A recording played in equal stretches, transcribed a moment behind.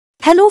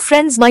Hello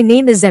friends, my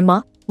name is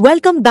Emma.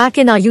 Welcome back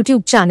in our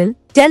YouTube channel,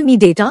 Tell Me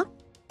Data.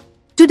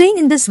 Today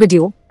in this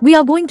video, we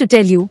are going to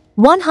tell you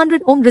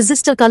 100 ohm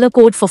resistor color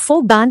code for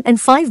 4 band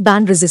and 5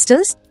 band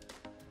resistors.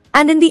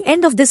 And in the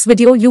end of this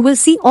video you will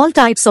see all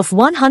types of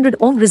 100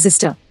 ohm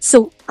resistor.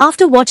 So,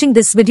 after watching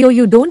this video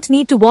you don't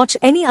need to watch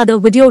any other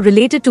video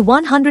related to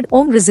 100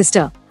 ohm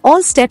resistor.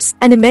 All steps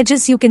and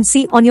images you can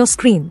see on your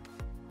screen.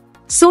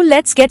 So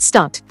let's get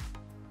started.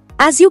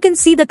 As you can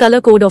see, the color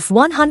code of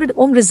 100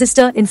 ohm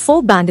resistor in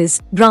 4 band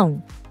is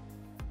brown,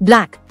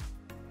 black,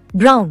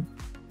 brown,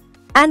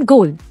 and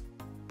gold.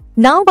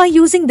 Now by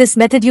using this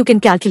method you can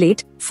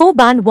calculate 4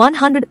 band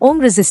 100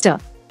 ohm resistor.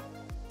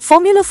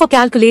 Formula for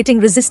calculating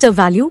resistor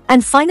value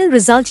and final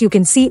result you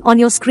can see on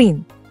your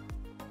screen.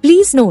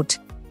 Please note,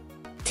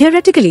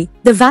 theoretically,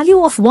 the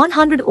value of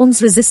 100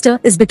 ohms resistor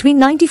is between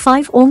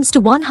 95 ohms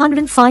to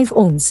 105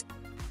 ohms.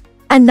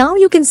 And now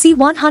you can see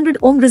 100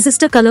 ohm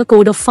resistor color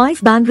code of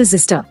 5 band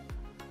resistor.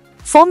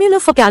 Formula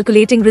for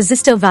calculating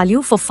resistor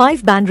value for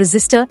 5 band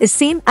resistor is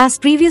same as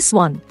previous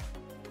one.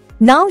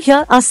 Now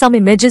here are some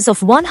images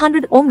of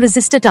 100 ohm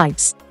resistor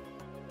types.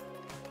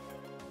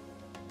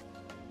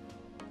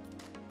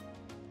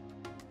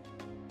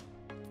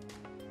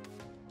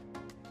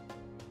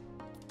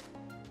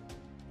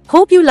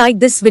 Hope you like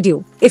this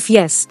video. If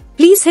yes,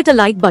 please hit a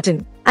like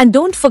button and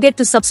don't forget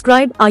to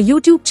subscribe our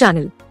YouTube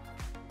channel.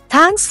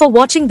 Thanks for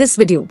watching this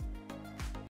video.